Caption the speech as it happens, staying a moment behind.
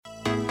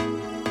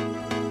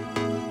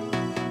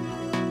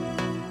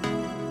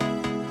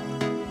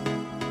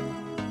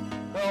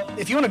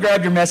If you want to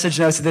grab your message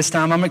notes at this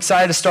time, I'm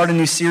excited to start a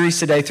new series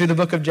today through the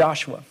book of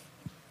Joshua.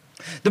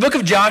 The book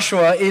of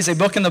Joshua is a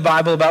book in the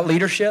Bible about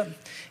leadership.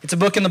 It's a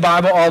book in the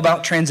Bible all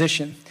about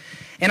transition.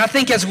 And I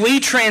think as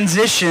we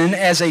transition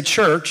as a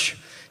church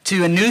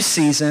to a new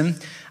season,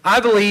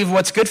 I believe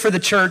what's good for the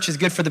church is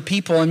good for the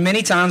people. And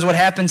many times what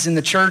happens in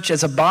the church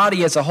as a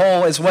body, as a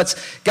whole, is what's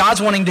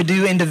God's wanting to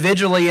do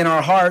individually in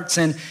our hearts.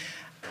 And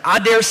I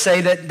dare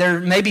say that there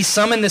may be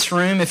some in this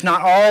room, if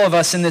not all of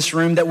us in this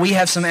room, that we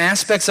have some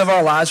aspects of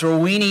our lives where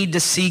we need to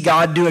see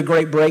God do a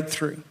great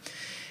breakthrough.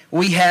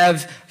 We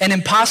have an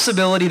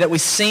impossibility that we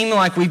seem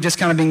like we've just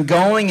kind of been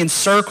going in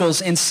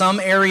circles in some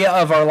area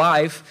of our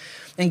life,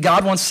 and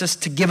God wants us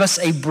to give us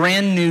a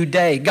brand new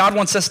day. God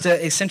wants us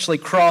to essentially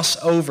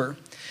cross over.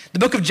 The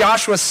book of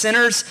Joshua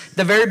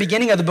the very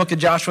beginning of the book of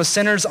Joshua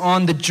centers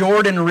on the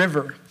Jordan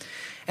River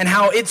and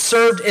how it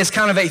served as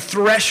kind of a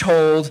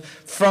threshold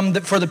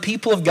for the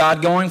people of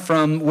God going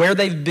from where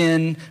they've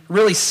been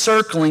really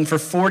circling for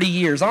 40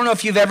 years. I don't know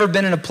if you've ever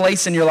been in a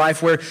place in your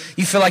life where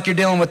you feel like you're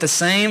dealing with the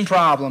same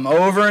problem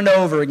over and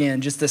over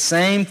again, just the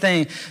same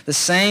thing.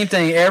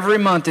 Every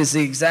month is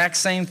the exact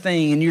same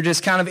thing, and you're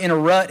just kind of in a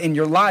rut in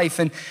your life.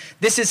 And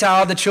this is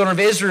how the children of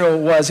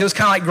Israel was. It was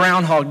kind of like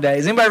Groundhog Day.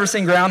 Has anybody ever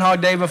seen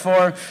Groundhog Day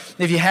before?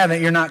 If you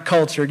haven't, you're not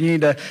cultured.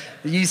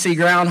 You see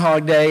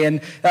Groundhog Day,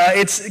 and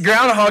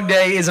Groundhog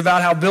Day is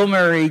about how Bill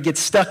Murray gets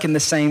stuck in the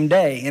same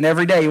day, and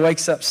every day he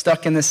wakes up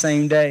stuck in the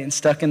same day and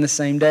stuck in the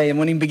same day, and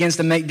when he begins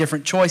to make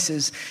different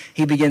choices,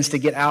 he begins to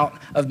get out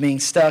of being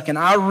stuck. And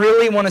I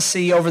really want to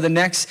see over the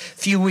next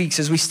few weeks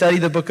as we study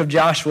the book of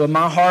Joshua,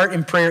 my heart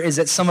and prayer is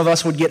that some of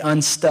us would get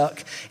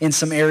unstuck in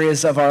some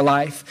areas of our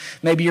life.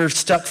 Maybe you're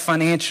stuck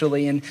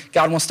financially, and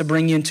God wants to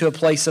bring you into a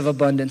place of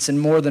abundance and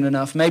more than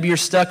enough. Maybe you're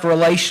stuck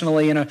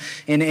relationally,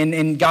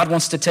 and God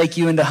wants to take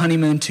you into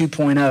honeymoon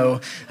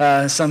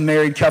 2.0, some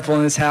married couple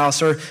in this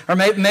house, or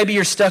maybe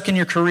you're stuck in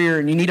your career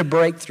and you need a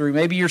breakthrough.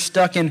 Maybe you're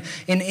stuck in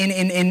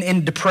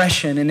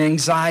depression and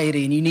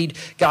anxiety, and you need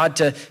God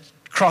to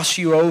cross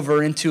you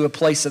over into a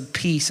place of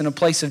peace and a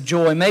place of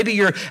joy. Maybe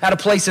you're at a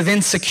place of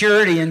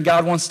insecurity, and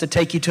God wants to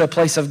take you to a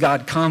place of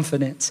God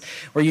confidence,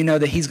 where you know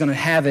that He's going to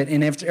have it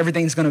and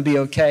everything's going to be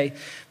okay.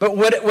 But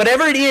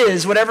whatever it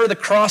is, whatever the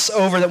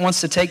crossover that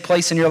wants to take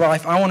place in your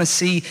life, I want to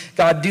see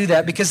God do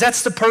that, because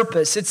that's the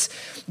purpose.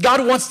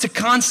 God wants to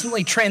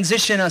constantly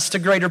transition us to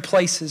greater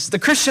places. The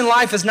Christian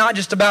life is not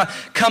just about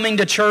coming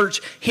to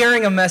church,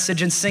 hearing a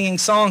message, and singing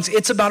songs.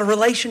 It's about a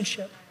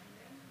relationship.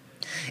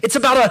 It's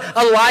about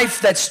a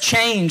life that's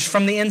changed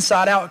from the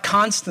inside out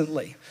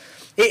constantly.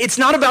 It's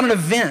not about an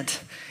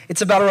event.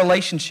 It's about a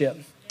relationship.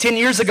 10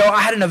 years ago,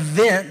 I had an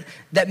event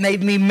that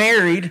made me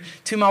married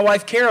to my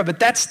wife, Kara, but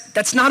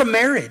that's not a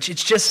marriage.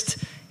 It's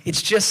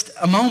just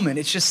a moment.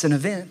 It's just an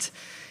event.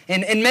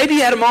 And maybe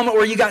you had a moment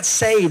where you got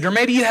saved, or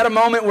maybe you had a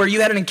moment where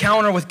you had an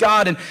encounter with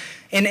God,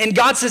 and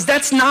God says,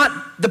 that's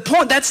not the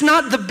point. That's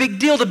not the big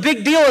deal. The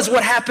big deal is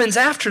what happens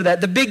after that.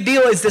 The big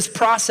deal is this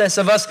process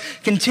of us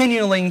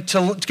continuing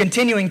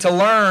to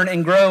learn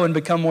and grow and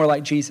become more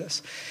like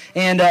Jesus.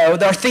 And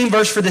our theme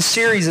verse for this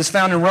series is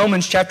found in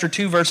Romans chapter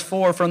 2, verse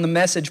 4 from the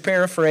Message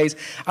paraphrase.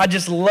 I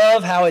just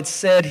love how it's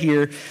said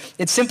here.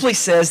 It simply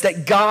says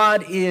that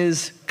God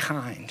is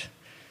kind.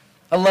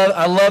 I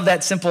love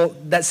that simple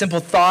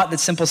thought, that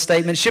simple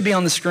statement. It should be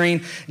on the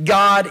screen.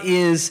 God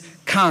is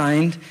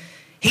kind.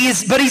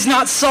 But He's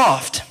not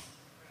soft.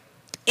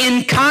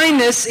 In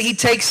kindness, He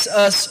takes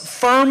us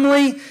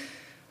firmly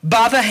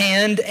by the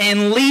hand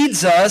and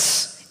leads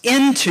us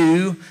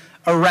into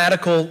a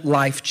radical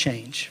life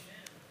change.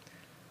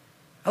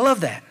 I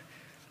love that.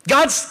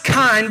 God's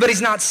kind, but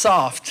He's not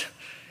soft.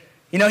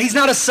 He's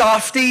not a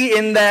softie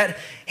in that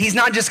He's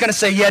not just going to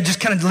say, yeah, just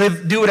kind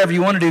of do whatever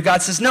you want to do.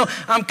 God says, no,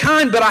 I'm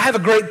kind, but I have a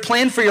great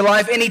plan for your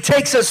life. And He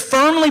takes us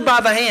firmly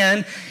by the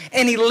hand,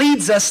 and He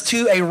leads us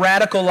to a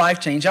radical life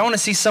change. I want to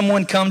see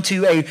someone come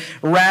to a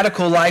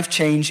radical life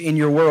change in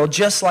your world,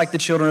 just like the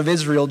children of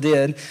Israel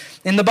did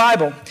in the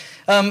Bible.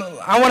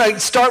 I want to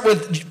start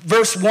with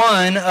verse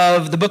 1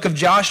 of the book of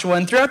Joshua.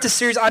 And throughout this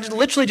series, I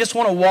literally just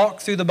want to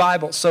walk through the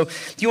Bible. So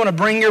if you want to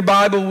bring your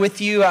Bible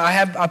with you,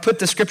 I put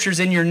the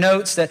scriptures in your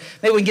notes that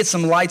maybe we can get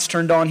some lights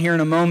turned on here in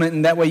a moment,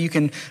 and that way you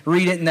can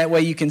read it, and that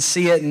way you can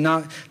see it and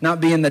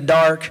not be in the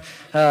dark.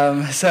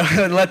 So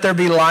let there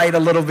be light a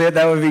little bit.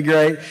 That would be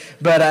great.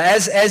 But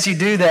as you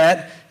do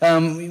that,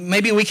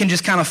 maybe we can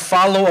just kind of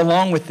follow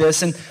along with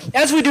this. And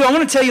as we do, I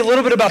want to tell you a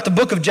little bit about the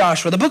book of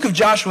Joshua. The book of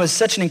Joshua is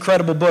such an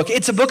incredible book.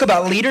 It's a book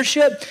about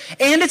leadership,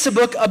 and it's a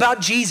book about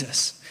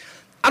Jesus.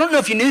 I don't know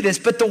if you knew this,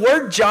 but the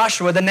word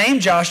Joshua, the name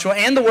Joshua,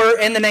 and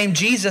the name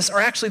Jesus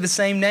are actually the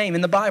same name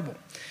in the Bible.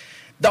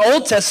 The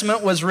Old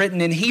Testament was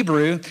written in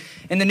Hebrew,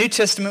 and the New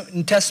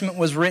Testament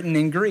was written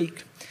in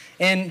Greek.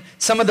 And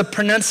some of the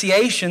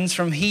pronunciations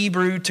from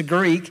Hebrew to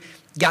Greek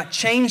got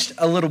changed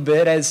a little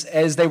bit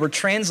as they were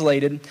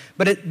translated.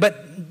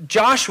 But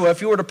Joshua,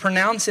 if you were to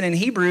pronounce it in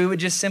Hebrew, would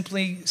just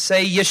simply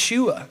say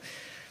Yeshua,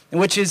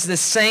 which is the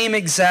same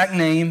exact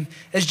name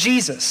as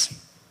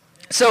Jesus.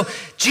 So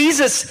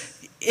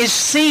Jesus is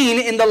seen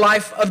in the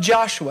life of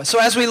Joshua. So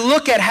as we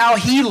look at how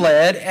he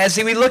led, as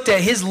we looked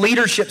at his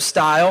leadership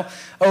style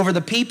over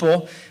the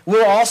people,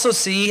 we'll also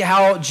see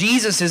how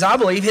Jesus is, I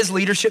believe, his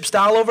leadership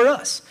style over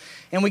us.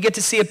 And we get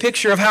to see a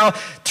picture of how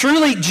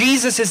truly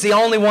Jesus is the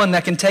only one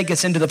that can take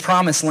us into the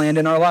promised land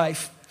in our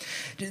life.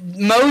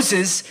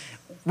 Moses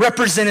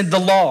represented the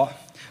law.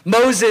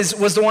 Moses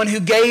was the one who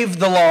gave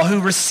the law, who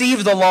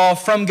received the law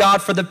from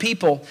God for the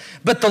people.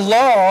 But the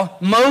law,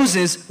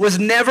 Moses, was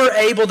never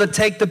able to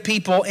take the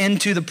people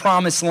into the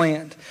promised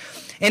land.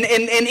 And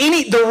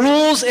the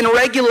rules and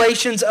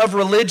regulations of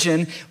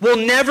religion will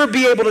never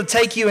be able to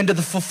take you into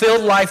the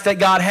fulfilled life that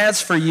God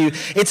has for you.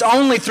 It's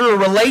only through a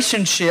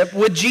relationship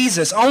with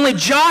Jesus. Only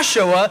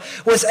Joshua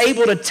was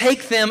able to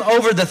take them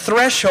over the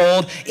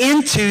threshold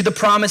into the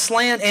promised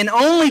land. And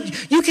only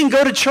you can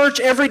go to church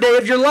every day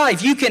of your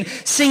life. You can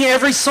sing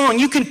every song.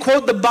 You can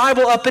quote the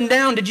Bible up and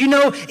down. Did you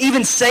know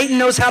even Satan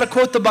knows how to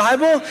quote the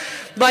Bible?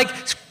 Like,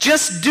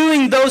 just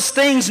doing those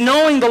things,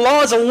 knowing the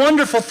law is a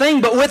wonderful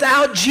thing, but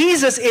without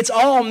Jesus, it's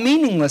all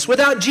meaningless.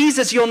 Without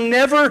Jesus, you'll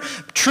never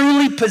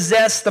truly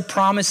possess the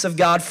promise of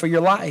God for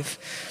your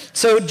life.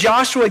 So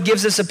Joshua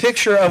gives us a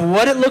picture of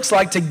what it looks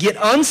like to get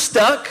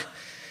unstuck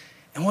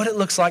and what it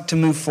looks like to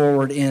move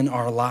forward in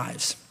our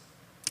lives.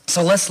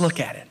 So let's look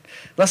at it.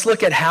 Let's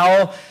look at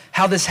how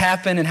this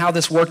happened and how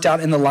this worked out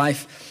in the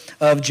life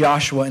of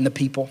Joshua and the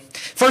people.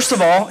 First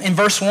of all, in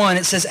verse 1,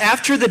 it says,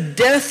 after the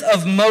death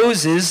of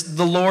Moses,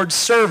 the Lord's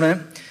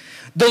servant,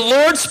 the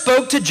Lord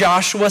spoke to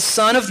Joshua,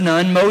 son of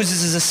Nun,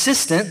 Moses'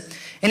 assistant,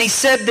 and he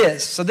said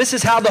this. So this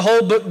is how the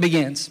whole book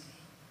begins.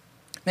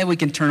 Maybe we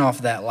can turn off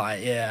that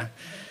light, yeah.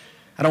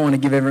 I don't want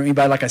to give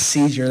anybody like a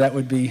seizure. That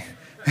would be,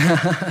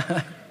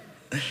 yeah,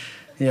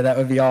 that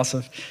would be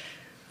awesome.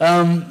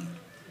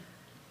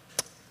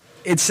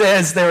 It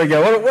says, there we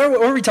go.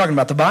 What are we talking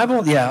about? The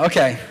Bible? Yeah,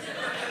 okay.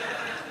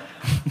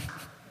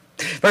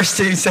 Verse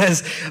 2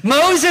 says,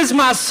 Moses,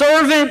 my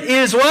servant,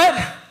 is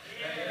what?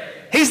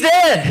 He's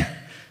dead.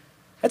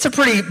 That's a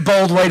pretty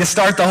bold way to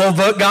start the whole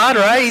book, God,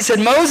 right? He said,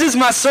 Moses,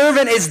 my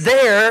servant, is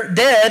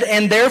dead,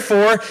 and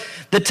therefore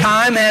the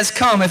time has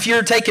come. If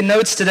you're taking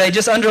notes today,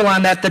 just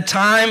underline that. The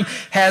time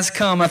has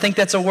come. I think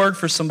that's a word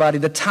for somebody.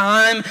 The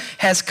time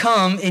has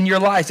come in your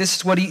life. This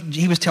is what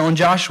he was telling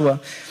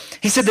Joshua.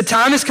 He said, the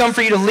time has come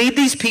for you to lead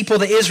these people,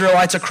 the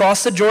Israelites,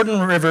 across the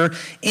Jordan River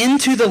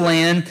into the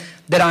land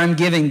that I'm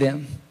giving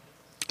them.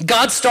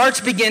 God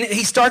starts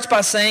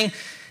by saying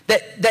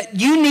that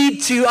you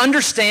need to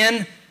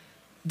understand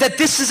that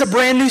this is a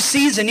brand new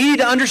season. You need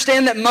to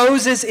understand that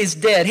Moses is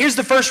dead. Here's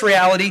the first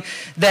reality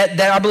that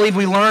I believe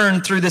we learn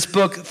through this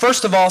book.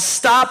 First of all,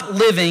 stop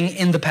living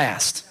in the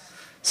past.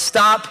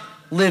 Stop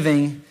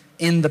living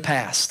in the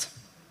past.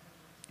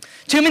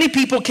 Too many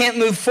people can't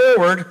move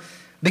forward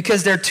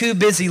because they're too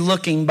busy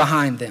looking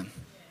behind them.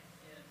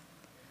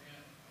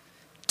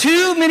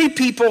 Too many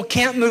people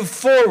can't move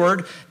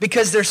forward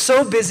because they're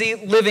so busy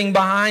looking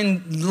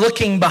behind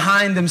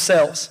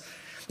themselves.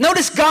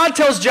 Notice God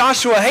tells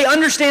Joshua, hey,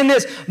 understand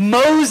this,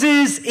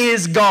 Moses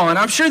is gone.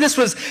 I'm sure this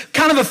was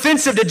kind of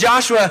offensive to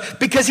Joshua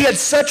because he had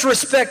such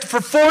respect.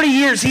 For 40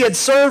 years, he had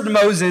served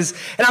Moses,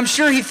 and I'm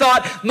sure he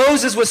thought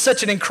Moses was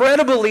such an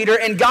incredible leader,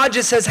 and God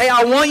just says, hey,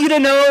 I want you to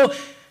know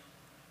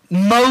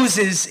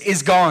Moses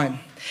is gone.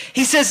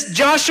 He says,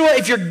 Joshua,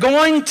 if you're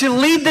going to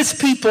lead this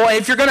people,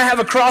 if you're going to have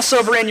a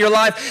crossover in your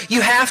life,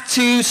 you have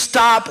to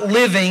stop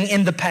living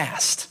in the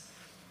past.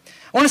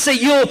 I want to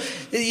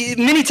say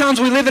many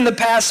times we live in the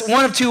past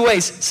one of two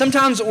ways.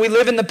 Sometimes we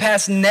live in the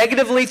past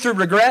negatively through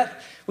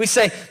regret. We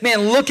say,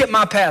 man, look at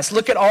my past.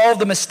 Look at all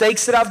the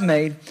mistakes that I've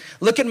made.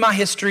 Look at my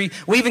history.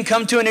 We even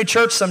come to a new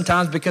church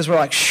sometimes because we're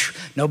like,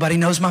 nobody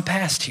knows my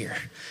past here.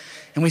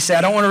 And we say,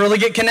 I don't want to really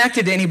get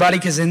connected to anybody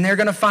because then they're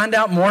going to find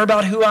out more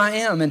about who I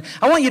am. And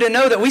I want you to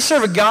know that we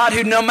serve a God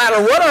who, no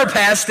matter what our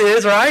past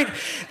is, right,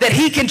 that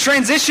he can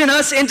transition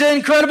us into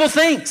incredible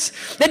things.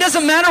 It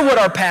doesn't matter what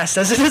our past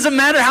is. It doesn't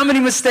matter how many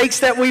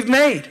mistakes that we've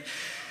made.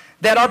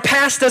 That our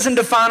past doesn't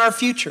define our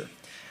future.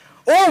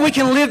 Or we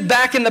can live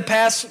back in the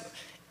past,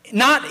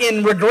 not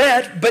in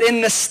regret, but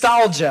in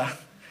nostalgia.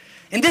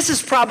 And this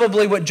is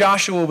probably what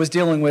Joshua was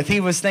dealing with.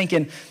 He was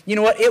thinking, you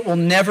know what, it will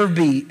never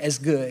be as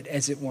good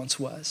as it once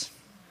was.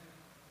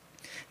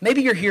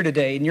 Maybe you're here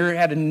today and you're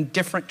at a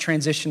different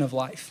transition of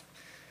life.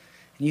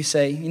 And you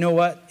say, you know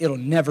what? It'll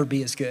never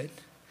be as good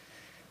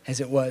as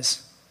it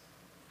was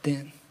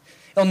then.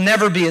 It'll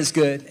never be as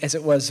good as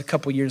it was a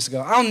couple years ago.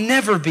 I'll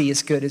never be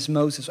as good as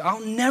Moses.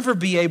 I'll never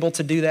be able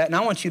to do that. And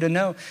I want you to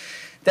know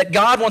that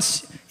God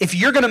wants, if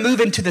you're going to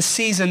move into the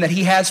season that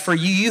he has for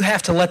you, you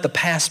have to let the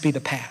past be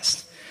the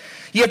past.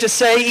 You have to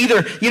say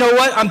either, you know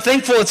what, I'm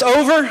thankful it's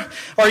over,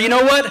 or you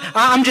know what,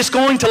 I'm just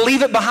going to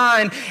leave it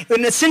behind.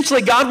 And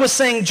essentially God was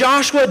saying,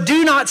 Joshua,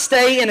 do not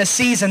stay in a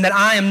season that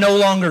I am no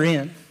longer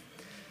in.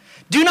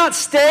 Do not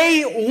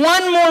stay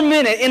one more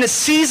minute in a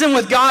season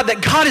with God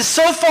that God is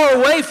so far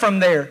away from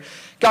there.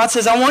 God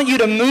says, I want you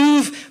to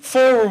move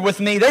forward with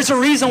me. There's a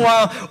reason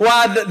why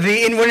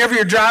whenever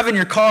you're driving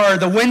your car,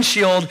 the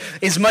windshield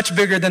is much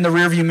bigger than the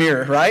rearview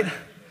mirror, right?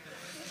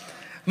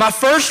 My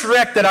first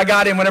wreck that I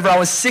got in whenever I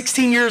was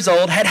 16 years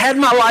old, had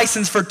my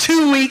license for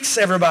 2 weeks,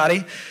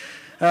 everybody.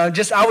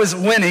 I was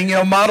winning,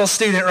 model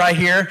student right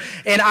here.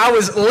 And I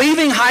was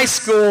leaving high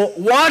school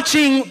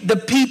watching the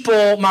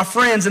people, my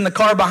friends in the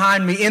car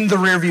behind me in the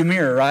rearview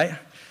mirror, right?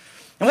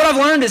 And what I've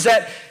learned is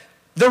that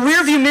the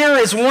rearview mirror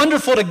is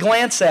wonderful to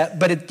glance at,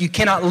 but you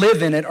cannot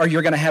live in it or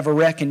you're going to have a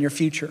wreck in your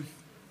future.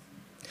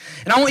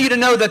 And I want you to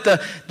know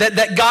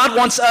that God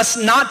wants us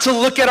not to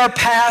look at our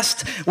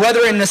past,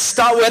 whether in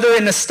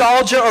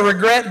nostalgia or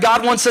regret.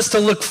 God wants us to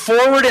look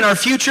forward in our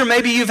future.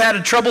 Maybe you've had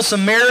a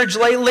troublesome marriage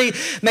lately.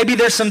 Maybe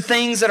there's some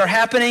things that are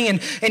happening and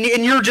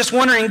you're just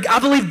wondering. I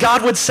believe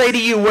God would say to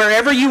you,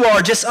 wherever you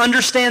are, just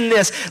understand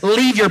this.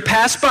 Leave your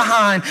past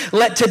behind.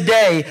 Let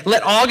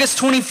August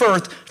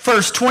 21st,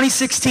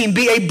 2016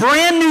 be a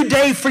brand new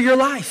day for your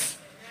life.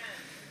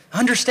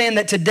 Understand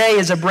that today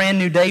is a brand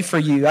new day for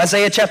you.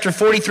 Isaiah chapter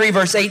 43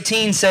 verse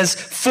 18 says,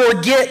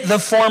 forget the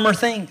former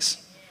things.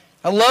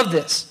 I love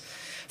this.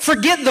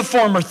 Forget the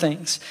former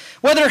things.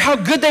 Whether how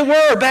good they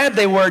were or bad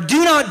they were,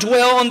 do not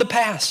dwell on the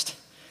past.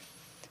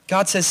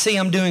 God says, see,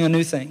 I'm doing a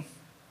new thing.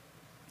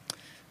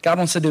 God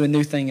wants to do a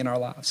new thing in our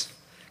lives.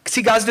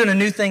 See, God's doing a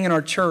new thing in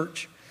our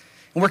church.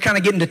 And we're kind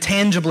of getting to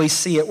tangibly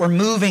see it. We're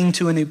moving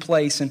to a new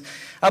place. And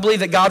I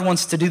believe that God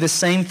wants to do the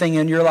same thing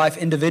in your life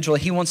individually.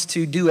 He wants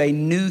to do a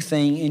new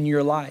thing in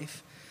your life.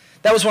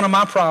 That was one of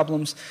my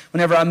problems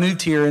whenever I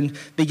moved here and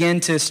began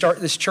to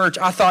start this church.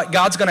 I thought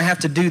God's going to have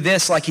to do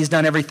this like he's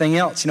done everything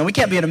else. We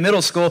can't be in a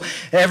middle school.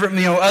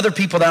 Other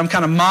people that I'm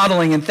kind of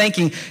modeling and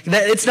thinking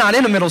that it's not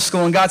in a middle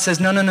school. And God says,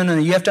 no.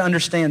 You have to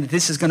understand that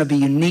this is going to be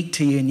unique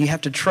to you and you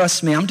have to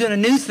trust me. I'm doing a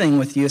new thing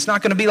with you. It's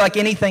not going to be like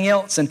anything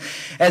else. And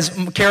as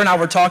Kara and I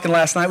were talking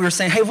last night, we were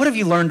saying, hey, what have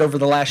you learned over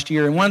the last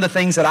year? And one of the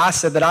things that I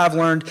said that I've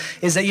learned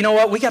is that,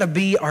 we got to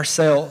be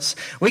ourselves.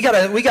 We got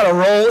to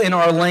roll in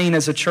our lane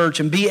as a church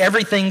and be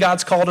everything God's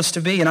called us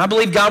to be. And I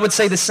believe God would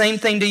say the same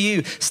thing to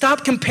you.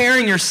 Stop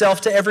comparing yourself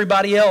to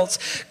everybody else.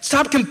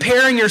 Stop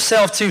comparing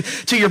yourself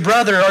to your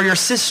brother or your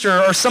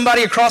sister or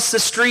somebody across the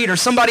street or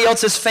somebody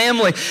else's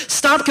family.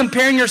 Stop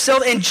comparing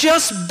yourself and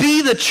just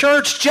be the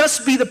church.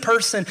 Just be the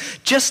person.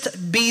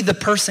 Just be the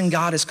person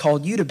God has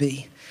called you to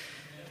be.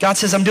 God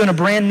says, I'm doing a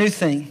brand new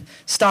thing.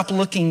 Stop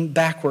looking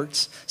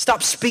backwards.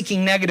 Stop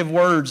speaking negative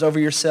words over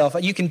yourself.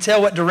 You can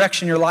tell what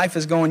direction your life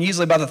is going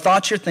usually by the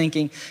thoughts you're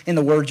thinking and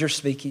the words you're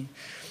speaking.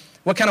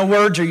 What kind of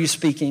words are you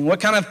speaking?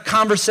 What kind of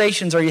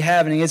conversations are you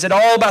having? Is it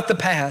all about the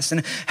past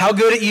and how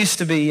good it used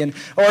to be?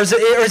 Or is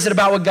it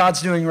about what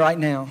God's doing right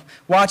now?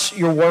 Watch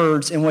your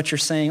words and what you're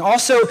saying.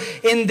 Also,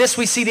 in this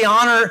we see the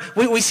honor,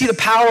 we see the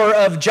power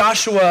of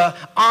Joshua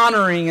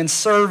honoring and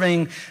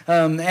serving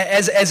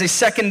as a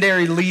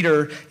secondary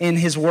leader in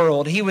his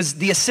world. He was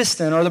the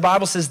assistant, or the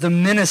Bible says the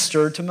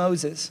minister to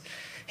Moses.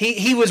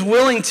 He was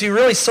willing to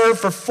really serve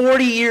for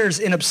 40 years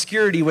in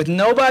obscurity with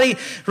nobody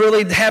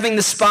really having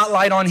the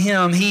spotlight on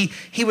him. He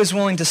was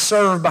willing to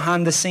serve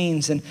behind the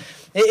scenes. And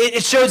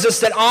it shows us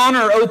that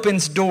honor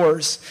opens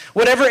doors.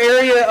 Whatever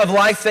area of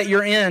life that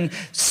you're in,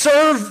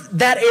 serve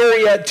that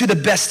area to the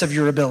best of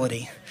your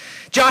ability.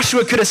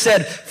 Joshua could have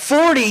said,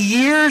 40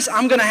 years,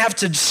 I'm going to have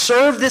to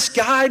serve this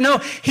guy. No,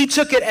 he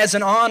took it as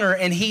an honor,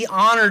 and he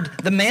honored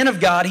the man of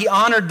God. He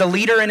honored the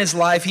leader in his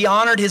life. He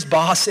honored his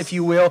boss, if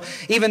you will,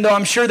 even though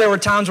I'm sure there were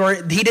times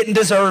where he didn't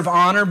deserve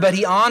honor, but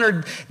he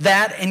honored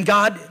that, and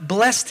God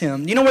blessed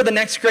him. You know where the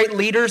next great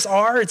leaders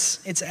are?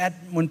 It's at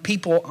when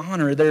people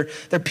honor. They're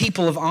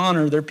people of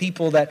honor. They're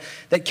people that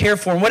care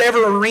for them.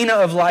 Whatever arena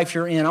of life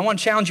you're in, I want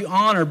to challenge you,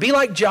 honor. Be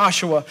like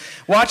Joshua.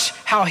 Watch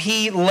how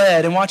he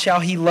led, and watch how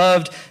he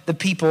loved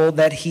the people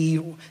that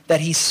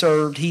he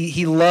served.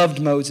 He loved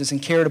Moses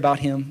and cared about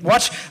him.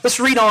 Let's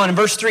read on in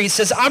verse 3. It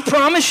says, I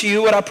promise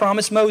you what I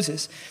promised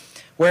Moses.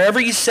 Wherever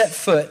you set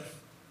foot,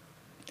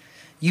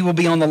 you will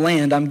be on the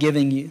land I'm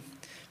giving you.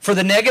 From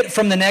the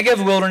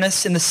Negev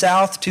wilderness in the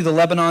south to the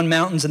Lebanon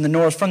mountains in the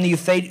north, from the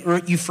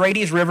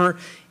Euphrates River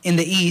in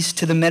the east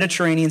to the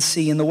Mediterranean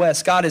Sea in the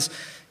west. God is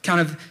kind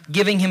of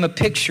giving him a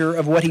picture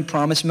of what he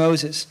promised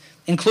Moses,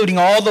 including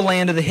all the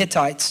land of the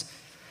Hittites.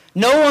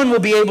 No one will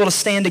be able to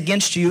stand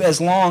against you as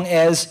long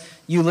as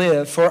you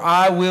live, for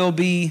I will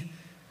be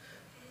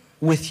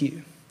with you.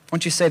 Why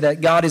don't you say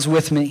that? God is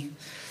with me.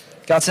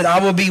 God said,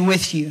 I will be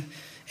with you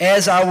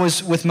as I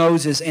was with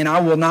Moses, and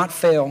I will not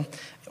fail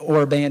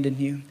or abandon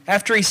you.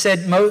 After he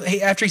said,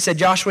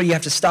 Joshua, you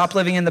have to stop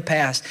living in the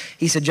past,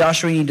 he said,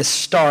 Joshua, you need to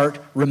start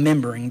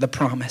remembering the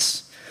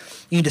promise.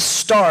 You need to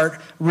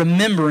start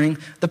remembering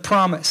the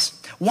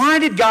promise. Why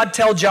did God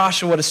tell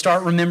Joshua to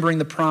start remembering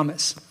the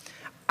promise?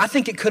 I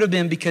think it could have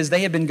been because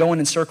they had been going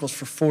in circles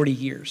for 40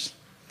 years.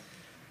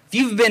 If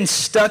you've been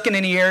stuck in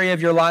any area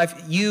of your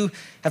life, you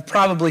have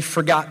probably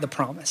forgot the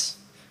promise.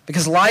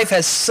 Because life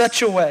has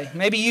such a way.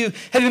 Maybe you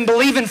have been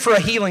believing for a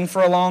healing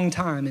for a long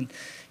time and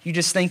you're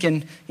just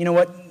thinking, you know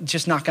what, it's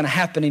just not going to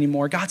happen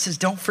anymore. God says,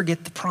 don't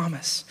forget the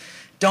promise.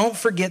 Don't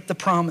forget the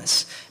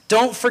promise.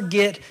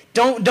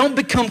 Don't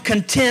become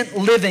content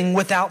living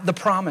without the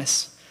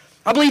promise.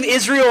 I believe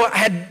Israel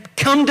had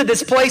come to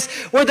this place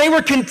where they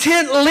were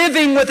content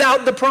living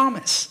without the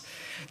promise.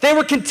 They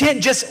were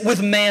content just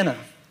with manna.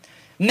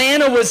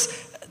 Manna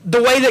was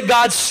the way that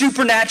God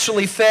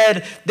supernaturally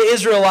fed the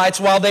Israelites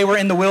while they were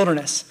in the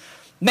wilderness.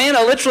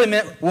 Manna literally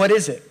meant, what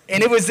is it?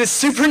 And it was this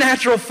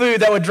supernatural food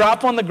that would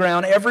drop on the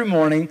ground every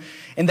morning,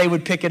 and they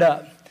would pick it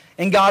up.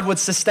 And God would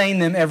sustain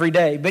them every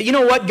day. But you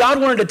know what? God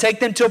wanted to take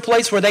them to a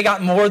place where they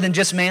got more than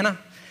just manna.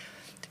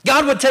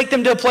 God would take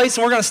them to a place,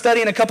 and we're going to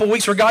study in a couple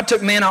weeks, where God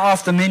took manna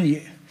off the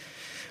menu.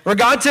 Where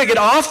God took it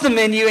off the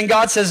menu, and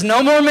God says,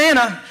 no more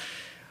manna.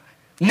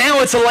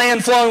 Now it's a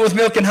land flowing with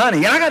milk and honey.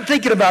 And I got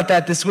thinking about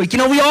that this week. You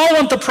know, we all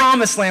want the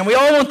promised land. We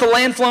all want the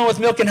land flowing with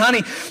milk and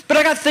honey. But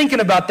I got thinking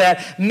about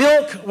that.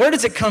 Milk, where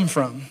does it come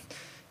from?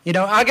 You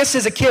know, I guess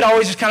as a kid, I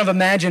always just kind of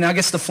imagine, I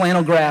guess the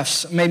flannel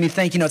graphs made me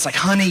think, you know, it's like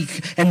honey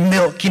and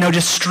milk, you know,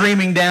 just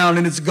streaming down,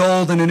 and it's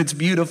golden and it's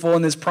beautiful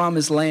in this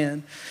promised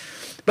land.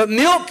 But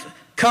milk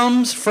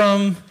comes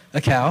from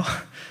a cow.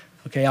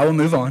 Okay, I will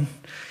move on.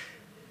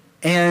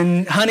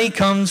 And honey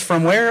comes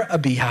from where? A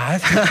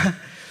beehive.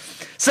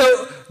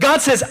 So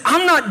God says,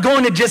 I'm not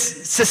going to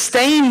just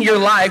sustain your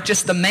life,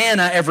 just the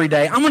manna every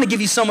day. I'm going to give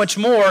you so much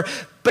more,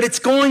 but it's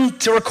going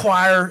to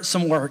require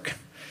some work.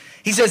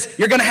 He says,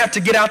 you're going to have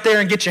to get out there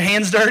and get your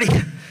hands dirty.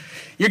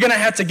 You're going to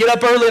have to get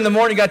up early in the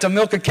morning. You got to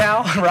milk a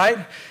cow, right?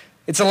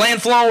 It's a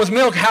land flowing with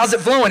milk. How's it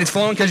flowing? It's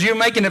flowing because you're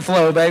making it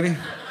flow, baby.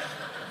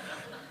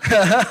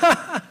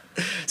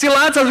 See, a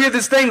lot of times we have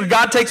this thing, when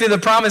God takes me to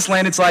the promised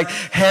land, it's like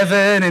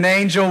heaven and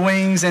angel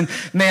wings, and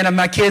man,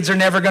 my kids are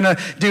never going to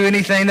do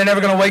anything. They're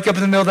never going to wake up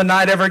in the middle of the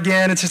night ever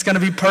again. It's just going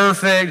to be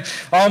perfect.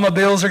 All my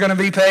bills are going to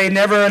be paid.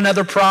 Never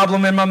another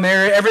problem in my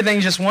marriage.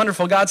 Everything's just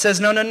wonderful. God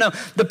says, no, no, no.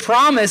 The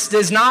promise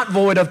is not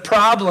void of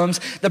problems.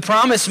 The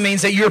promise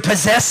means that you're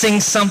possessing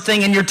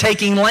something and you're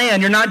taking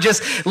land. You're not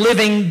just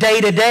living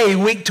day to day,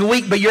 week to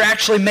week, but you're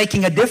actually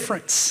making a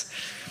difference.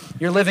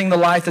 You're living the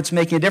life that's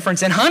making a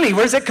difference. And honey,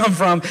 where does it come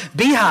from?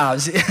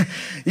 Beehives.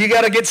 You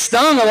got to get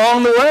stung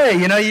along the way.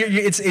 You know,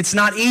 it's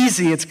not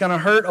easy. It's going to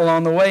hurt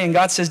along the way. And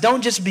God says,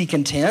 don't just be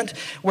content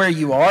where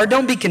you are.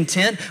 Don't be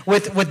content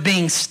with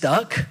being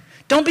stuck.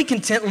 Don't be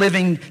content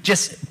living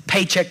just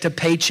paycheck to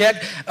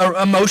paycheck or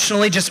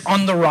emotionally just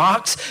on the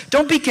rocks.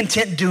 Don't be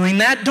content doing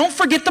that. Don't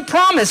forget the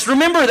promise.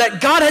 Remember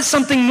that God has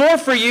something more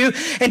for you,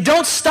 and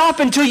don't stop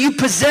until you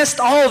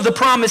possessed all of the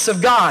promise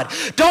of God.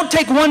 Don't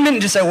take 1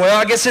 minute to say, well,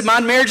 I guess in my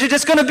marriage it's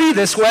just going to be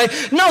this way.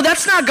 No,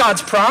 that's not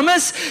God's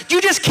promise. You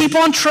just keep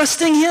on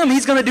trusting Him.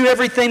 He's going to do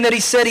everything that He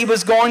said He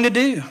was going to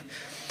do.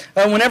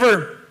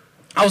 Whenever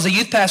I was a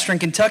youth pastor in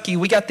Kentucky,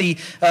 we got the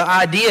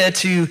idea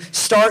to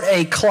start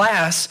a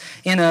class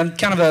in a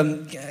kind of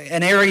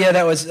an area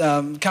that was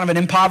kind of an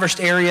impoverished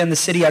area in the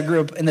city I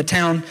grew up in, the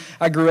town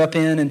I grew up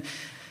in, and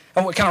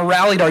I kind of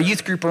rallied our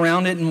youth group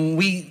around it,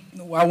 and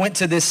I went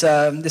to this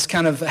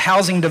kind of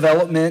housing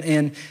development,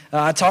 and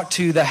I talked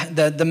to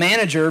the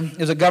manager. It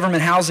was a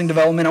government housing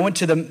development. I went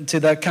to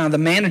the kind of the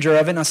manager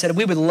of it, and I said,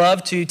 we would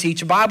love to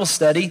teach a Bible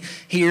study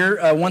here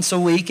once a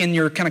week in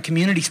your kind of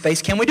community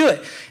space. Can we do it?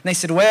 And they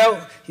said,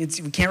 well, we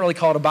can't really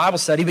call it a Bible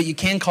study, but you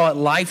can call it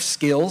life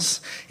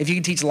skills. If you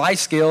can teach life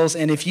skills,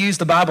 and if you use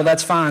the Bible,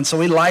 that's fine. So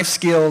we life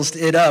skills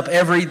it up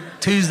every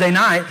Tuesday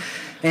night.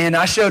 And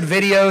I showed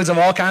videos of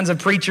all kinds of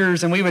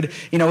preachers, and we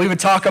would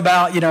talk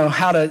about,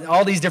 how to,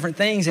 all these different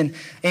things. And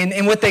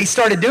what they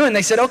started doing,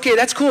 they said, okay,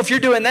 that's cool. If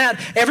you're doing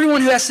that,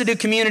 everyone who has to do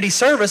community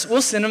service,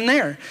 we'll send them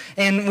there.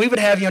 And we would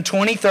have,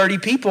 20, 30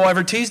 people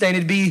every Tuesday, and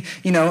it'd be,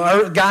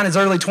 a guy in his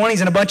early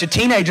 20s and a bunch of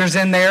teenagers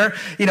in there,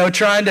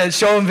 trying to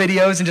show them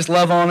videos and just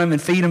love on them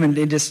and feed them, and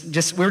we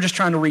were just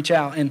trying to reach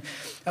out. And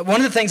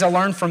one of the things I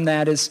learned from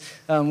that is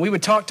we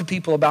would talk to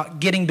people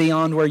about getting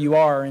beyond where you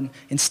are and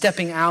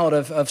stepping out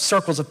of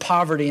circles of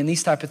poverty and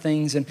these type of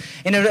things. And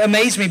it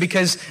amazed me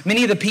because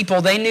many of the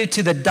people, they knew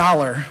to the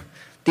dollar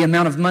the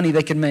amount of money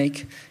they could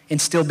make and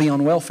still be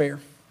on welfare.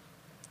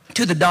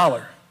 To the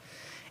dollar.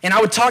 And I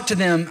would talk to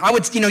them.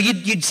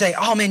 You'd say,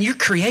 oh man, you're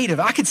creative.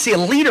 I could see a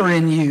leader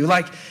in you.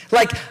 Like,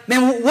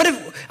 man, what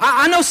if,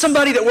 I know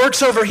somebody that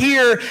works over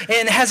here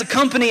and has a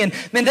company, and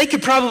man, they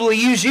could probably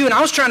use you. And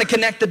I was trying to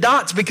connect the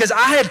dots because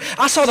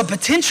I saw the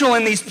potential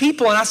in these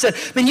people, and I said,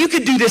 man, you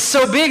could do this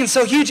so big and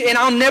so huge. And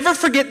I'll never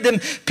forget them,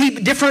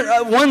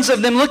 different ones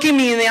of them looking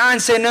me in the eye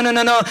and saying, no,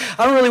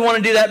 I don't really want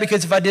to do that,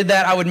 because if I did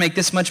that, I would make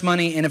this much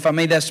money. And if I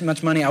made that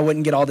much money, I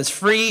wouldn't get all this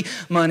free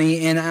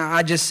money. And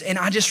I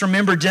just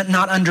remember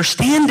not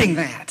understanding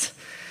that,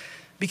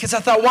 because I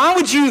thought, why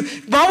would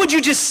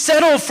you just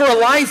settle for a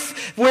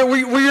life where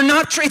you're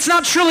not, it's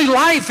not truly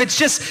life. It's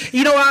just,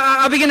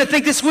 I began to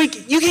think this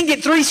week, you can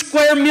get 3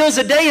 square meals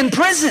a day in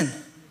prison.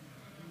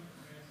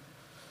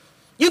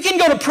 You can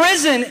go to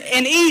prison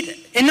and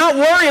eat and not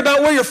worry about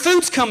where your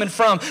food's coming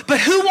from.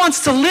 But who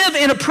wants to live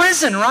in a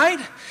prison, right?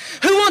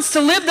 Who wants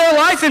to live their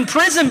life in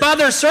prison by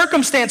their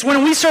circumstance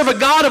when we serve a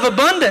God of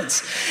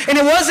abundance? And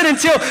it wasn't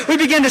until we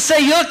began to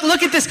say,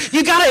 look at this.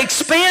 You got to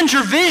expand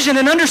your vision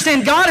and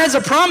understand God has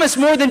a promise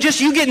more than just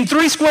you getting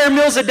 3 square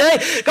meals a day.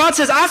 God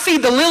says, I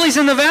feed the lilies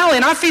in the valley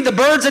and I feed the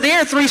birds of the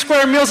air 3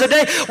 square meals a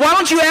day. Why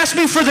don't you ask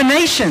me for the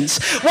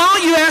nations? Why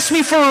don't you ask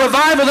me for a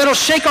revival that'll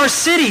shake our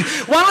city?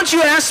 Why don't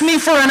you ask me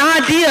for an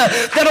idea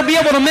that'll be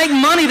able to make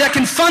money that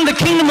can fund the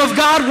kingdom of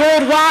God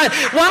worldwide?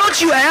 Why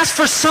don't you ask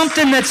for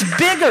something that's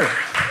bigger?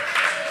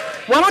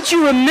 Why don't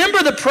you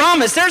remember the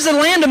promise? There's a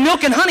land of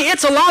milk and honey.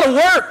 It's a lot of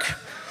work,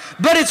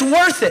 but it's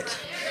worth it.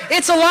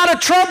 It's a lot of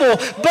trouble,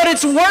 but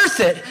it's worth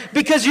it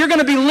because you're going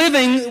to be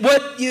living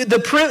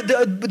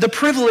the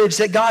privilege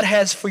that God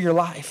has for your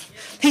life.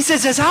 He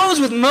says, as I was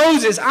with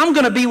Moses, I'm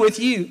going to be with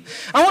you.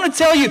 I want to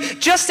tell you,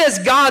 just as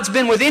God's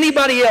been with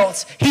anybody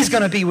else, he's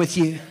going to be with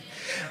you.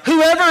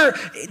 Whoever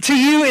to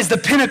you is the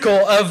pinnacle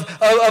of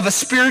a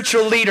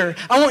spiritual leader,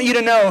 I want you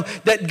to know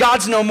that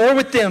God's no more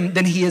with them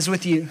than he is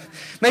with you.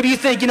 Maybe you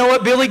think, you know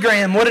what, Billy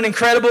Graham, what an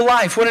incredible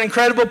life, what an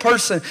incredible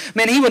person.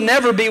 Man, he would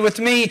never be with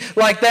me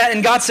like that.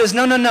 And God says,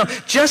 no.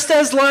 Just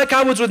as like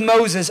I was with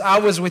Moses, I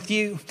was with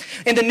you.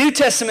 In the New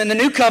Testament, the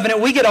New Covenant,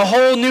 we get a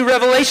whole new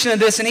revelation of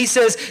this. And he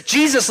says,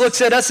 Jesus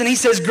looks at us and he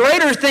says,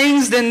 greater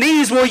things than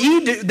these will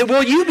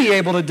you be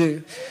able to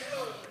do.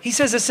 He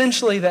says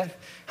essentially that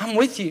I'm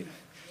with you.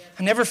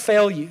 I never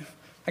fail you.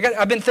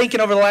 I've been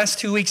thinking over the last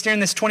 2 weeks during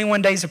this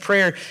 21 days of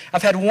prayer,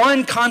 I've had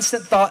one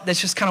constant thought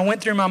that's just kind of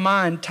went through my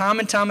mind time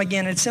and time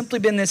again. And it's simply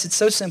been this, it's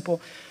so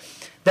simple,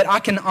 that I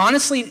can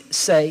honestly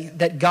say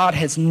that God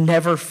has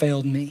never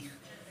failed me.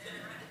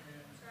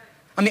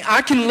 I mean,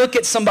 I can look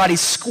at somebody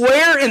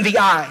square in the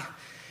eye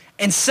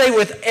and say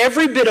with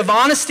every bit of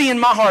honesty in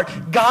my heart,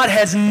 God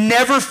has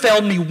never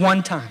failed me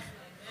one time.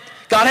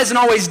 God hasn't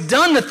always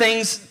done the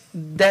things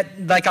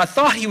that like I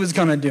thought he was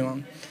going to do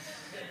them.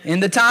 In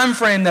the time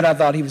frame that I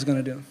thought he was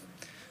going to do.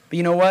 But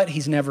you know what?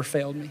 He's never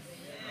failed me.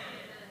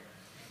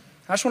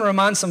 I just want to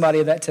remind somebody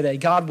of that today.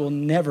 God will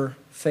never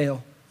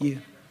fail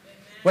you.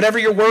 Whatever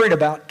you're worried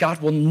about,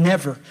 God will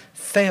never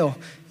fail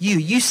you.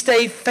 You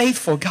stay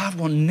faithful, God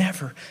will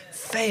never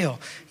fail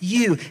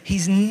you.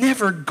 He's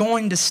never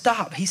going to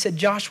stop. He said,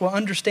 Joshua,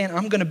 understand,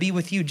 I'm going to be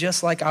with you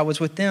just like I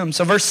was with them.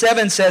 So verse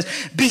 7 says,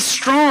 be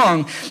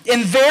strong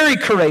and very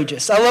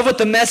courageous. I love what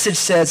the Message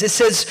says. It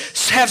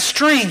says, have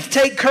strength,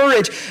 take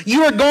courage.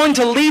 You are going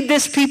to lead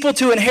this people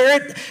to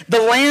inherit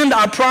the land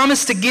I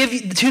promised to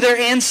give to their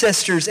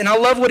ancestors. And I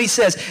love what he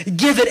says,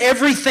 give it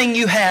everything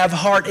you have,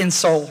 heart and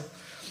soul.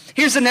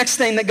 Here's the next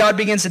thing that God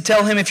begins to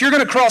tell him. If you're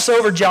going to cross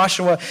over,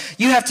 Joshua,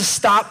 you have to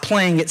stop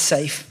playing it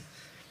safe.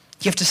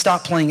 You have to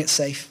stop playing it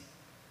safe.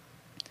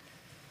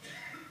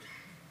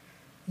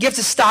 You have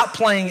to stop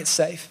playing it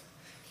safe.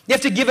 You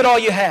have to give it all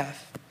you have.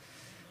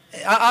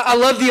 I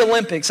love the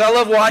Olympics. I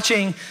love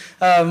watching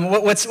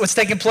what's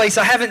taking place.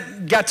 I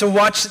haven't got to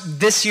watch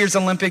this year's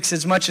Olympics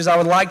as much as I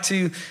would like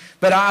to,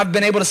 but I've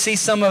been able to see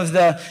some of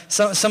the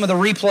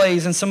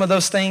replays and some of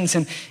those things.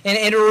 And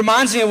it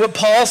reminds me of what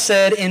Paul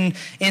said in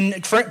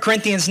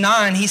Corinthians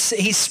 9. He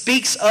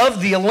speaks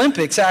of the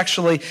Olympics,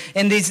 actually,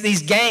 in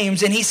these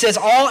games. And he says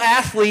all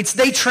athletes,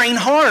 they train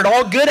hard.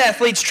 All good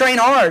athletes train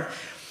hard.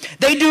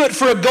 They do it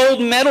for a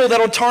gold medal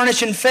that'll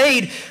tarnish and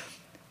fade.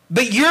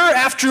 But you're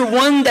after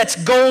one that's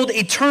gold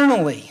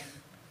eternally.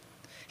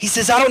 He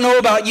says, I don't know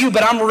about you,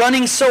 but I'm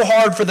running so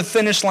hard for the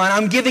finish line.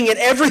 I'm giving it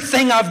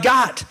everything I've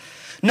got.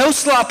 No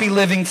sloppy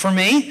living for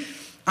me.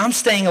 I'm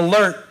staying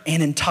alert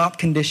and in top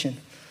condition.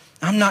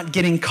 I'm not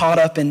getting caught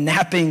up in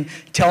napping,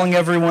 telling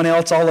everyone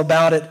else all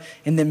about it,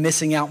 and then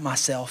missing out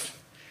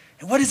myself.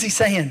 And what is he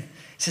saying?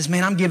 He says,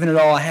 man, I'm giving it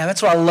all I have.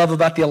 That's what I love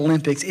about the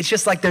Olympics. It's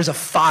just like there's a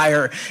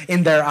fire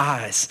in their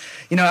eyes.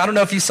 You know, I don't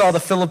know if you saw the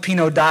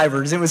Filipino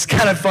divers. It was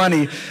kind of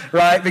funny,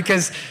 right?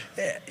 Because,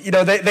 you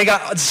know, they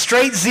got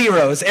straight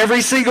zeros,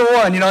 every single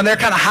one, you know, and they're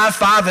kind of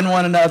high-fiving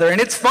one another.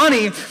 And it's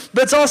funny,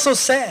 but it's also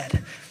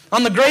sad.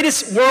 On the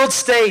greatest world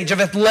stage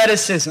of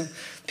athleticism,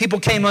 people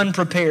came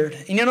unprepared.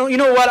 And you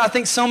know what? I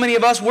think so many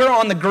of us, we're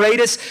on the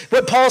greatest,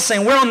 what Paul's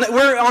saying, we're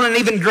on an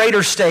even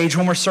greater stage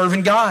when we're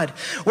serving God.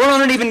 We're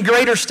on an even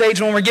greater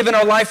stage when we're giving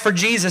our life for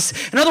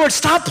Jesus. In other words,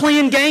 stop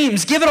playing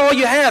games. Give it all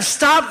you have.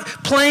 Stop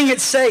playing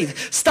it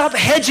safe. Stop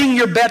hedging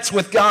your bets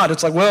with God.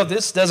 It's like, well, if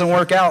this doesn't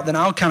work out, then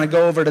I'll kind of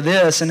go over to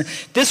this. And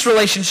this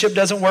relationship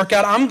doesn't work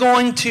out. I'm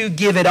going to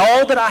give it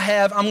all that I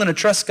have. I'm going to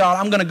trust God.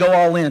 I'm going to go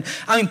all in.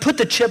 I mean, put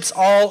the chips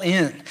all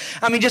in.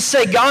 I mean, just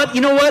say, God,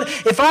 you know what?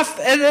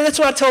 That's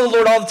what I tell the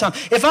Lord all the time.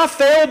 If I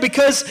fail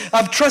because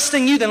of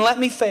trusting you, then let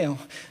me fail.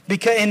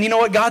 And you know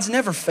what? God's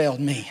never failed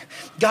me.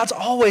 God's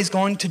always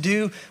going to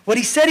do what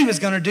he said he was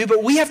going to do,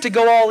 but we have to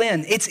go all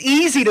in. It's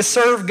easy to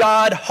serve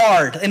God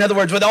hard. In other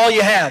words, with all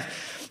you have.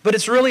 But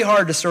it's really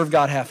hard to serve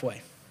God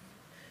halfway.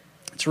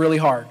 It's really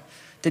hard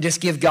to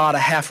just give God a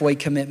halfway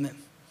commitment.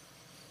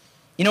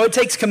 You know, it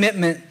takes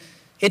commitment.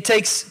 It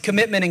takes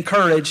commitment and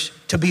courage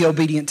to be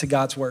obedient to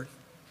God's word.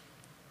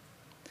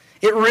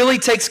 It really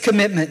takes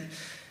commitment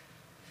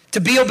to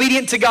be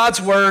obedient to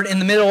God's word in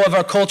the middle of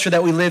our culture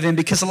that we live in,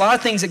 because a lot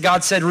of things that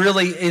God said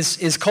really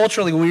is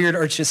culturally weird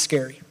or it's just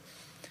scary.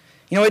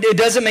 You know, it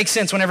doesn't make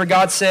sense whenever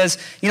God says,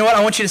 you know what,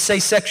 I want you to stay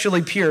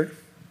sexually pure.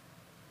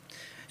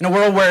 In a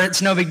world where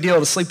it's no big deal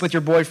to sleep with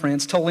your boyfriend,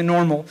 it's totally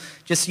normal.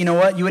 Just, you know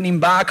what, you wouldn't even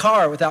buy a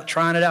car without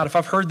trying it out. If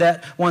I've heard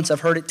that once,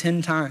 I've heard it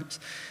 10 times.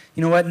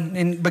 You know what,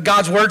 but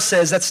God's word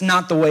says that's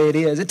not the way it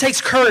is. It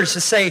takes courage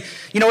to say,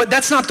 you know what,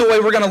 that's not the way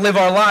we're going to live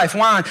our life.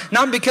 Why?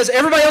 Not because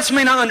everybody else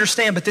may not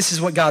understand, but this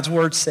is what God's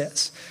word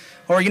says.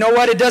 Or you know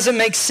what, it doesn't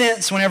make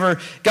sense whenever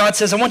God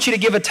says, I want you to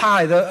give a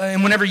tithe,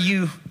 and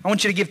I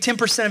want you to give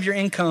 10% of your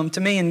income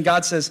to me, and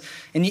God says,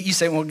 and you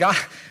say, well, God,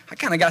 I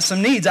kind of got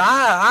some needs.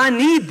 I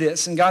need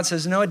this. And God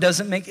says, no,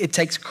 it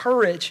takes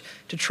courage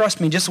to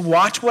trust me. Just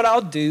watch what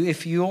I'll do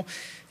if you'll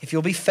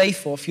be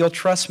faithful, if you'll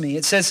trust me.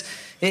 It says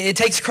it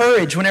takes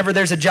courage whenever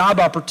there's a job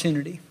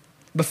opportunity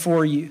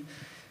before you.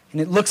 And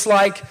it looks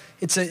like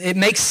it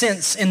makes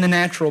sense in the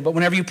natural, but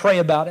whenever you pray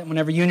about it,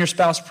 whenever you and your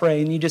spouse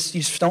pray and you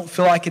just don't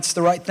feel like it's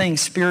the right thing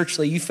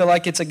spiritually, you feel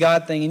like it's a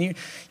God thing, and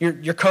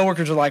your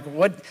coworkers are like,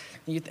 what?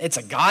 It's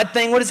a God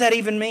thing? What does that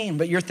even mean?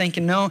 But you're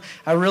thinking, no,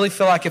 I really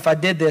feel like if I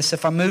did this,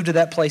 if I moved to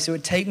that place, it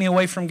would take me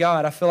away from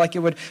God. I feel like it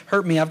would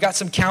hurt me. I've got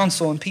some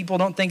counsel and people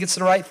don't think it's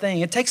the right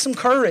thing. It takes some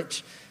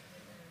courage.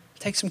 It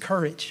takes some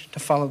courage to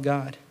follow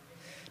God.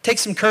 It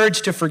takes some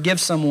courage to forgive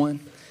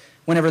someone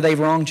whenever they've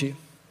wronged you.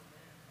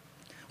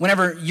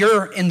 Whenever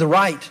you're in the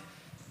right,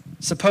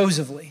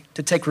 supposedly,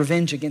 to take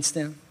revenge against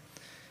them.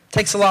 It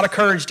takes a lot of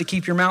courage to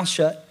keep your mouth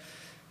shut,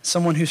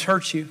 someone who's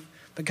hurt you.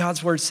 But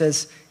God's word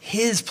says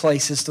his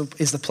place is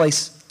the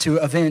place to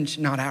avenge,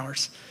 not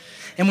ours.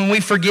 And when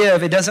we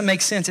forgive, it doesn't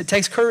make sense. It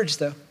takes courage,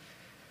 though.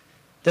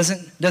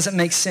 Doesn't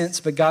make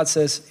sense, but God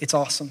says it's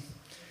awesome.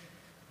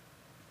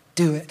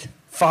 Do it.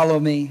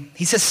 Follow me.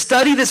 He says,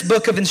 study this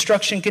book of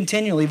instruction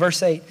continually,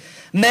 verse 8.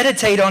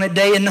 Meditate on it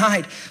day and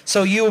night,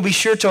 so you will be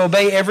sure to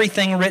obey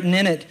everything written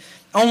in it.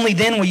 Only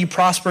then will you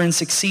prosper and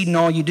succeed in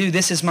all you do.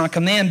 This is my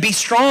command. Be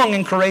strong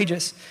and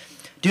courageous.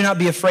 Do not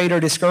be afraid or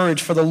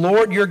discouraged, for the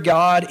Lord your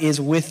God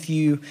is with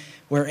you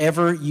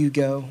wherever you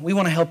go. We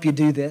want to help you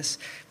do this.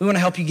 We want to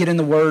help you get in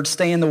the Word,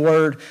 stay in the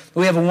Word.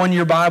 We have a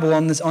one-year Bible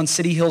on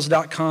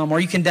cityhills.com, or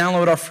you can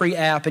download our free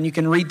app and you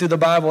can read through the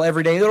Bible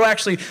every day. It'll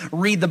actually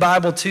read the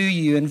Bible to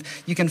you and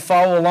you can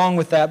follow along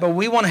with that. But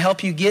we want to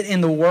help you get in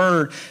the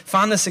Word,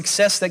 find the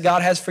success that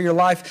God has for your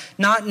life,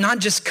 not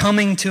just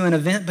coming to an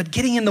event, but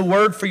getting in the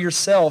Word for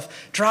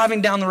yourself,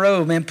 driving down the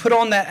road, man, put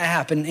on that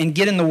app and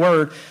get in the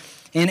Word.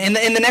 And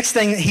the next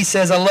thing he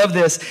says, I love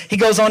this. He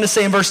goes on to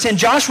say in verse 10,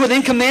 Joshua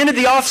then commanded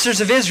the officers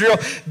of Israel,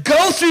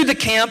 go through the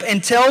camp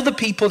and tell the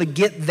people to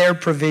get their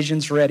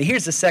provisions ready.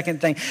 Here's the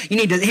second thing.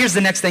 Here's the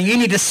next thing. You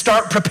need to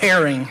start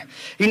preparing.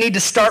 You need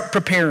to start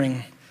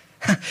preparing.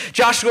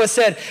 Joshua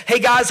said, hey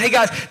guys,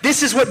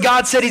 this is what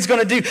God said he's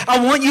going to do.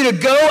 I want you to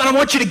go and I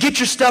want you to get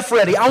your stuff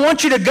ready. I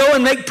want you to go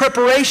and make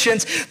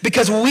preparations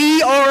because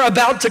we are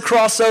about to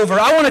cross over.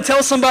 I want to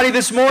tell somebody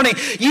this morning,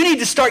 you need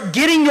to start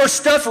getting your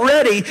stuff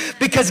ready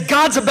because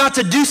God's about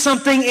to do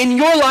something in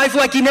your life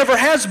like he never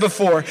has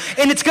before.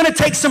 And it's going to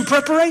take some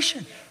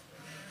preparation.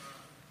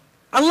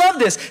 I love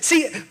this.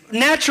 See,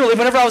 naturally,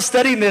 whenever I was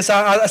studying this,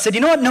 I said,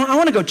 you know what? No, I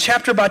want to go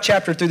chapter by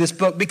chapter through this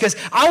book because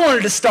I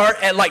wanted to start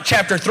at like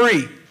chapter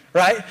 3.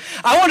 Right?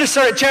 I want to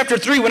start at chapter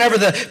 3 whenever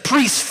the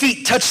priest's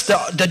feet touch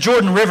the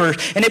Jordan River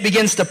and it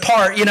begins to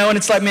part, and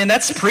it's like, man,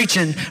 that's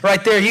preaching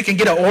right there. You can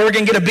get an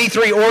organ, get a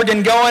B3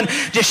 organ going,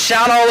 just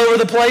shout all over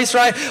the place,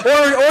 right?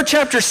 Or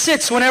chapter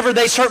 6 whenever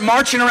they start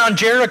marching around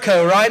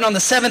Jericho, right? And on the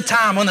 7th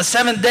time, on the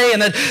 7th day,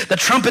 and the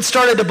trumpet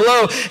started to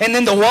blow and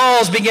then the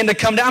walls begin to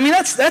come down. I mean,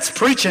 that's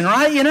preaching,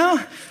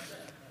 right?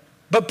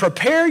 But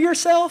prepare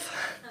yourself?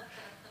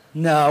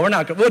 No,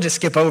 we'll just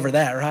skip over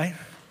that, right?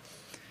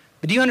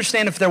 But do you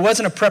understand if there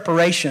wasn't a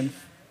preparation,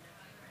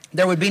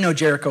 there would be no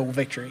Jericho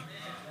victory.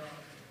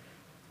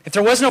 If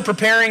there was no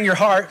preparing your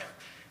heart,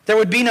 there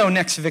would be no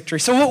next victory.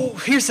 So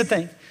here's the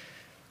thing.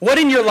 What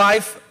in your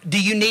life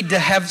do you need to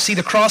see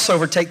the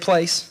crossover take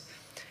place?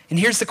 And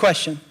here's the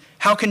question.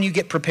 How can you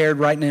get prepared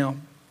right now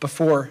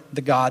before the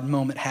God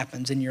moment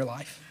happens in your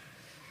life?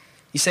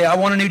 You say, I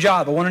want a new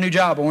job. I want a new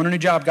job. I want a new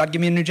job. God,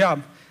 give me a new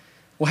job.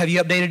 Well, have you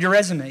updated your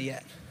resume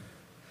yet?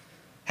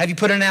 Have you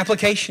put in an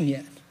application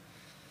yet?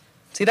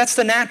 See, that's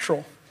the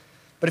natural.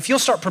 But if you'll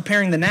start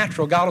preparing the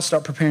natural, God will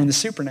start preparing the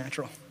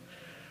supernatural.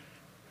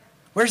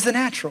 Where's the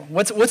natural?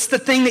 What's the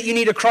thing that you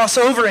need to cross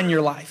over in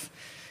your life?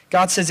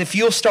 God says, if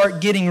you'll start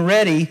getting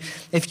ready,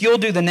 if you'll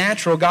do the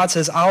natural, God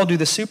says, I'll do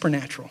the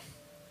supernatural.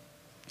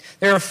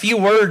 There are a few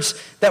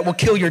words that will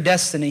kill your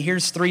destiny.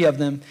 Here's 3 of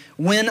them.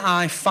 When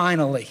I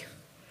finally.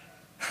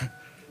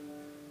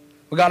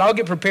 Well, God, I'll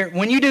get prepared.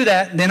 When you do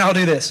that, then I'll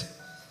do this.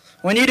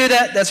 When you do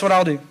that, that's what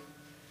I'll do.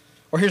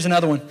 Or here's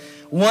another one.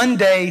 One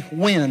day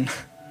when.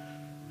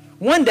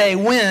 One day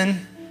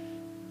when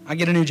I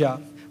get a new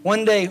job.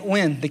 One day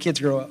when the kids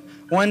grow up.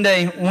 One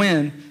day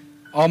when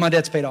all my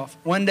debt's paid off.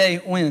 One day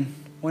when.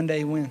 One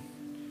day when.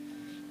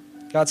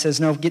 God says,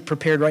 no, get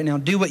prepared right now.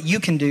 Do what you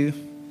can do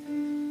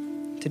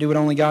to do what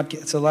only God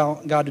can.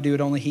 Allow God to do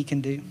what only he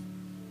can do.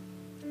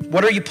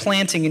 What are you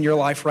planting in your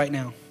life right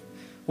now?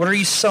 What are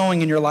you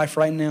sowing in your life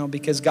right now?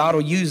 Because God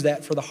will use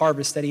that for the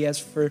harvest that he has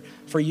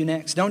for you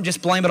next. Don't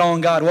just blame it all on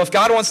God. Well, if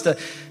God wants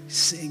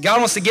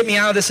to get me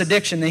out of this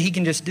addiction, then he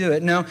can just do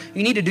it. No,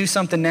 you need to do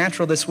something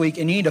natural this week,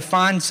 and you need to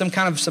find some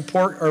kind of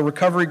support or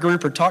recovery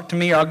group, or talk to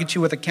me, or I'll get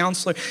you with a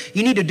counselor.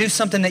 You need to do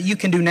something that you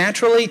can do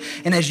naturally,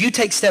 and as you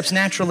take steps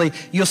naturally,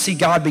 you'll see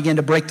God begin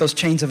to break those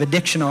chains of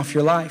addiction off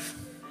your life.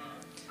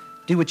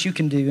 Do what you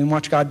can do and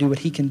watch God do what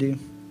he can do.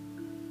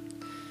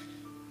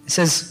 It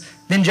says,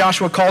 then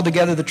Joshua called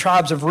together the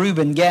tribes of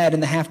Reuben, Gad,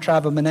 and the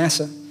half-tribe of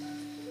Manasseh.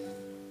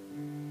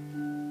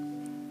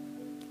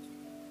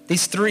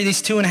 These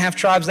 2.5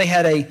 tribes, they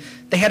had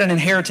an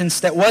inheritance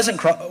that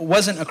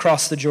wasn't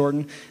across the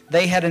Jordan.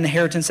 They had an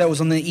inheritance that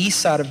was on the east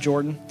side of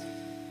Jordan.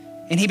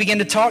 And he began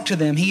to talk to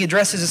them. He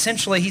addresses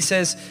essentially, he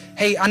says,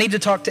 hey, I need to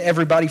talk to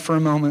everybody for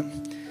a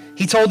moment.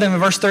 He told them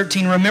in verse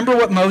 13, remember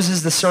what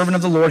Moses, the servant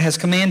of the Lord, has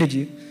commanded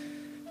you.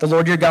 The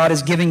Lord your God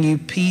is giving you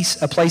peace,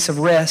 a place of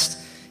rest.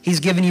 He's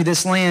given you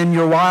this land.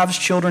 Your wives,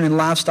 children, and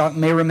livestock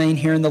may remain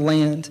here in the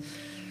land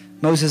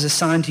Moses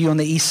assigned to you on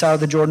the east side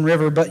of the Jordan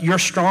River. But your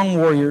strong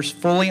warriors,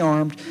 fully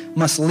armed,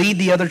 must lead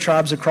the other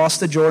tribes across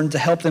the Jordan to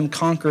help them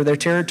conquer their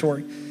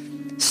territory.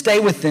 Stay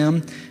with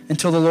them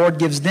until the Lord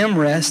gives them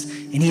rest,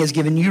 and he has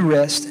given you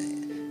rest,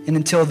 and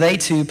until they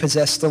too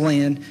possess the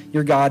land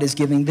your God is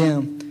giving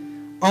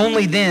them.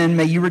 Only then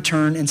may you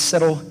return and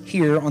settle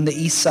here on the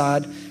east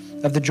side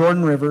of the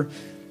Jordan River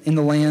in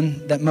the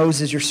land that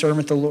Moses, your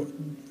servant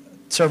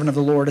of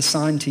the Lord,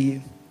 assigned to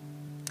you.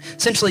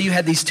 Essentially, you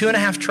had these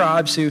 2.5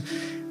 tribes who,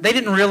 they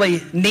didn't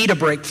really need a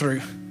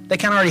breakthrough. They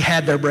kind of already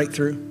had their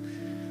breakthrough.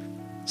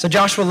 So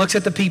Joshua looks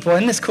at the people.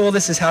 Isn't this cool?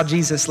 This is how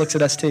Jesus looks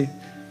at us too.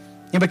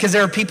 Because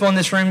there are people in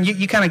this room,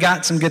 you kind of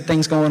got some good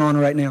things going on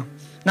right now.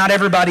 Not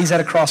everybody's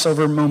at a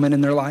crossover moment in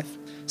their life.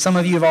 Some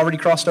of you have already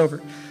crossed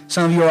over.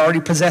 Some of you are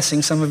already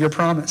possessing some of your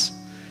promise.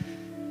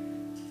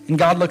 And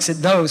God looks at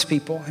those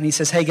people and he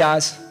says, hey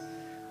guys,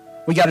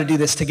 we got to do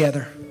this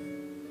together.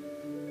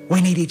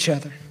 We need each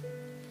other.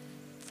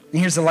 And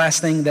here's the last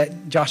thing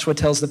that Joshua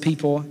tells the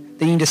people.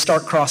 They need to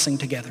start crossing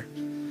together.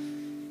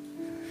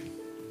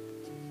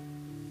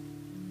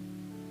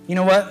 You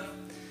know what?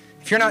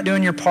 If you're not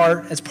doing your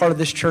part as part of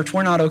this church,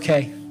 we're not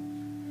okay.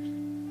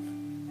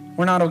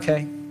 We're not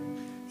okay.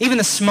 Even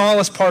the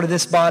smallest part of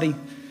this body,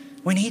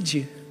 we need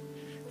you.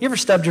 You ever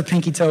stubbed your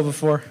pinky toe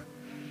before?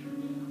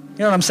 You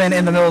know what I'm saying?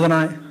 In the middle of the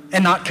night.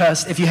 And not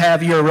cussed. If you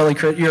have, you're a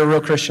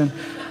real Christian.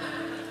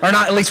 Or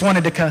not at least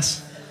wanted to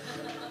cuss.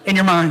 In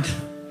your mind.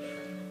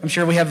 I'm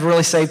sure we have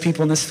really saved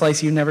people in this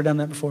place. You've never done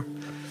that before.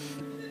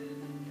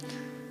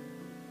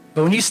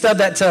 But when you stub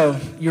that toe,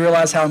 you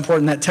realize how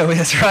important that toe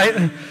is,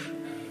 right?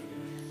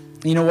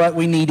 You know what?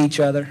 We need each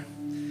other.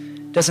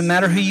 Doesn't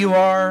matter who you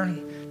are.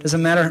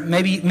 Doesn't matter.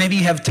 Maybe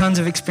you have tons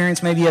of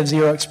experience. Maybe you have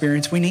zero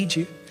experience. We need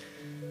you.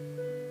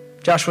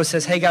 Joshua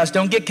says, hey guys,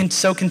 don't get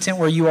so content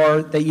where you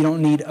are that you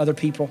don't need other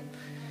people.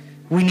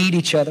 We need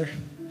each other.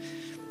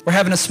 We're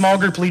having a small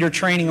group leader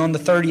training on the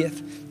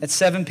 30th at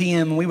 7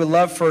 p.m. And we would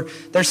love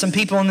there's some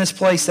people in this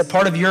place that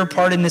part of your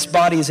part in this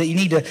body is that you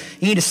need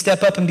to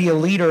step up and be a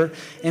leader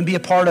and be a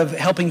part of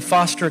helping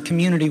foster a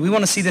community. We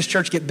want to see this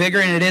church get bigger,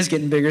 and it is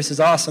getting bigger. This is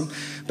awesome.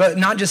 But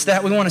not just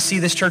that, we want to see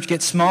this church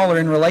get smaller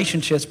in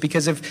relationships,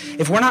 because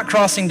if we're not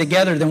crossing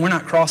together, then we're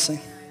not crossing.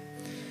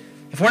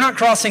 If we're not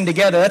crossing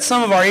together, that's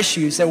some of our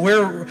issues, that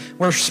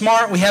we're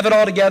smart, we have it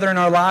all together in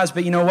our lives,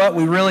 but you know what?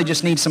 We really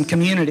just need some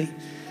community.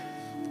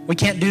 We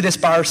can't do this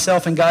by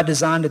ourselves, and God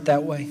designed it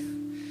that way.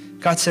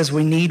 God says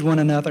we need one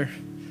another.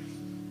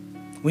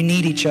 We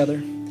need each other.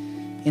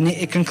 And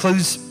it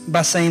concludes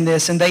by saying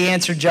this, and they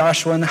answered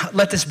Joshua, and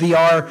let this be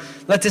our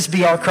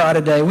cry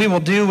today. We will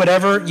do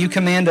whatever you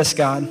command us,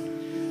 God.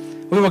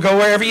 We will go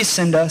wherever you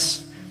send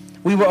us.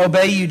 We will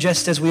obey you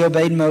just as we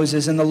obeyed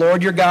Moses, and the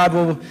Lord your God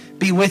will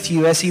be with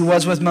you as he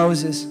was with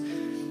Moses.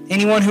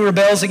 Anyone who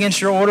rebels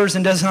against your orders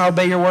and does not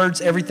obey your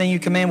words, everything you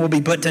command will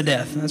be put to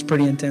death. That's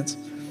pretty intense.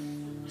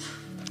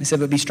 He said,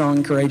 but be strong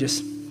and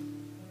courageous.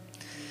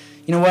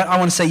 You know what? I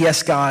want to say,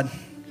 yes, God.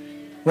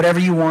 Whatever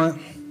you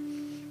want.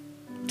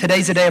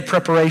 Today's a day of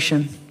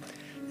preparation.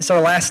 It's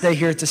our last day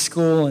here at the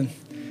school, and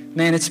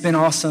man, it's been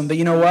awesome. But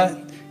you know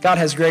what? God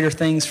has greater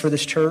things for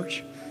this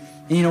church.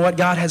 And you know what?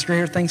 God has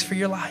greater things for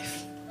your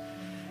life.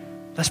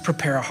 Let's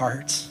prepare our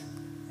hearts.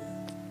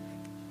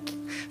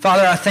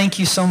 Father, I thank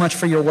you so much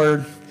for your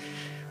word.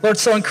 Lord,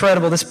 it's so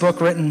incredible. This book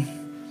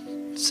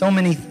written so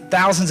many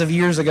thousands of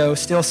years ago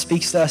still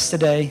speaks to us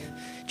today.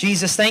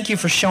 Jesus, thank you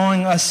for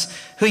showing us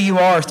who you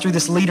are through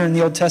this leader in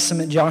the Old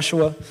Testament,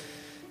 Joshua.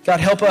 God,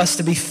 help us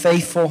to be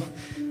faithful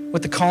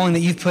with the calling that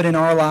you've put in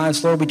our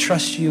lives. Lord, we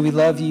trust you. We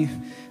love you.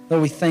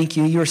 Lord, we thank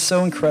you. You are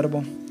so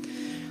incredible.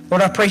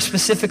 Lord, I pray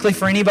specifically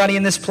for anybody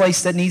in this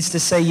place that needs to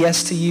say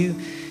yes to you.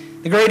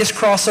 The greatest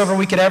crossover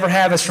we could ever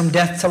have is from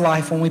death to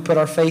life when we put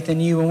our faith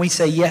in you, when we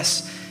say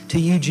yes to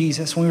you,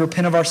 Jesus, when we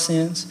repent of our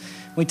sins,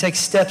 when we take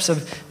steps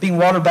of being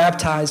water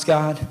baptized,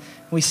 God.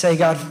 We say,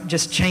 God,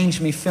 just change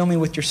me, fill me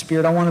with your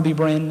spirit. I want to be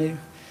brand new.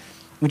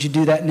 Would you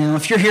do that now?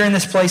 If you're here in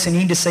this place and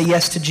you need to say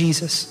yes to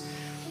Jesus,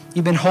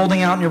 You've been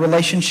holding out in your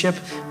relationship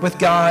with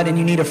God and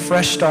you need a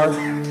fresh start.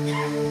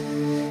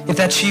 If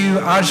that's you,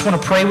 I just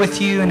want to pray with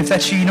you. And if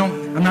that's you,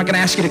 I'm not going to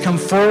ask you to come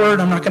forward.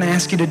 I'm not going to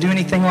ask you to do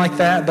anything like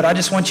that. But I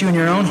just want you in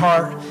your own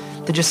heart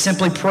to just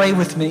simply pray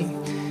with me.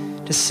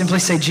 Just simply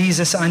say,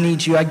 Jesus, I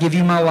need you. I give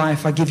you my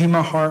life. I give you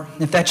my heart.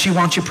 If that's you,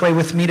 why don't you pray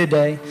with me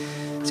today?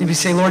 Simply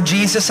say, Lord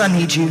Jesus, I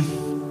need you.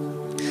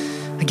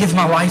 I give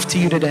my life to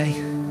you today.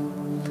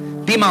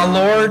 Be my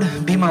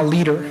Lord. Be my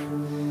leader.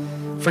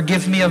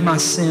 Forgive me of my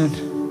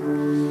sin.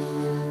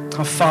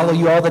 I'll follow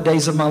you all the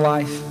days of my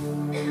life.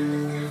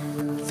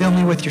 Fill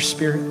me with your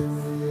Spirit.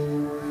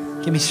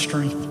 Give me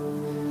strength.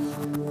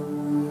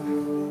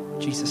 In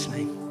Jesus'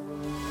 name.